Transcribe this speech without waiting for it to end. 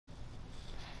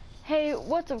Hey,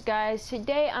 what's up guys?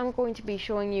 Today I'm going to be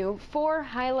showing you 4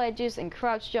 high ledges and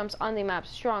crouch jumps on the map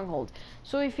Stronghold.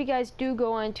 So if you guys do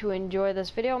go on to enjoy this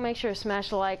video, make sure to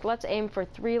smash a like. Let's aim for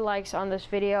 3 likes on this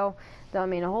video. That'll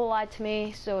mean a whole lot to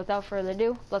me. So without further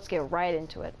ado, let's get right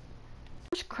into it.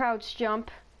 First crouch jump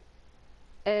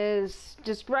is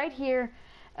just right here.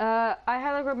 I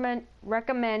highly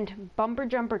recommend Bumper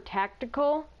Jumper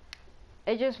Tactical.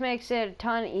 It just makes it a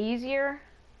ton easier.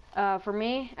 For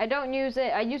me, I don't use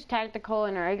it. I use tactical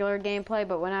in a regular gameplay,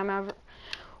 but when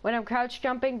I'm crouch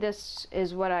jumping, this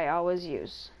is what I always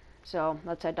use. So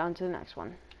let's head on to the next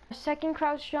one. Second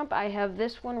crouch jump, I have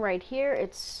this one right here.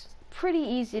 It's pretty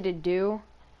easy to do.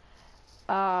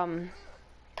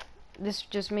 This is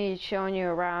just me showing you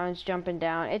around, jumping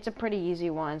down. It's a pretty easy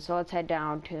one. So let's head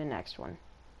down to the next one.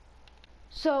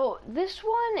 So this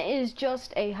one is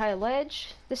just a high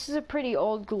ledge. This is a pretty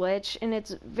old glitch and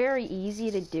it's very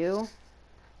easy to do.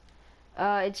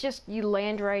 It's just you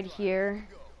land right here.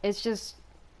 It's just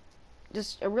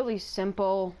a really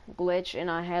simple glitch,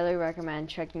 and I highly recommend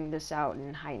checking this out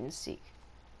in hide and seek.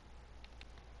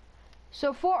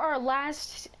 So for our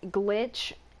last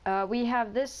glitch, we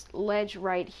have this ledge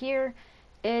right here.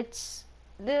 It's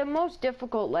the most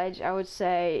difficult ledge, I would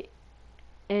say,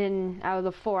 out of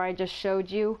the 4 I just showed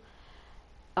you.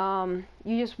 You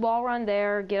just wall run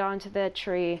there, get onto that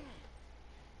tree.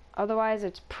 Otherwise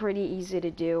it's pretty easy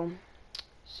to do.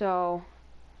 So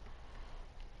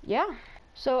yeah,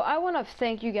 so I want to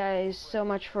thank you guys so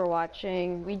much for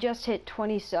watching. We just hit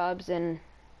 20 subs, and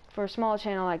for a small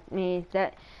channel like me,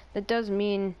 that does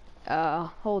mean a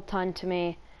whole ton to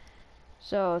me.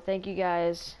 So thank you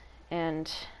guys, and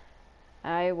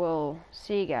I will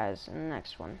see you guys in the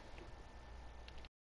next one.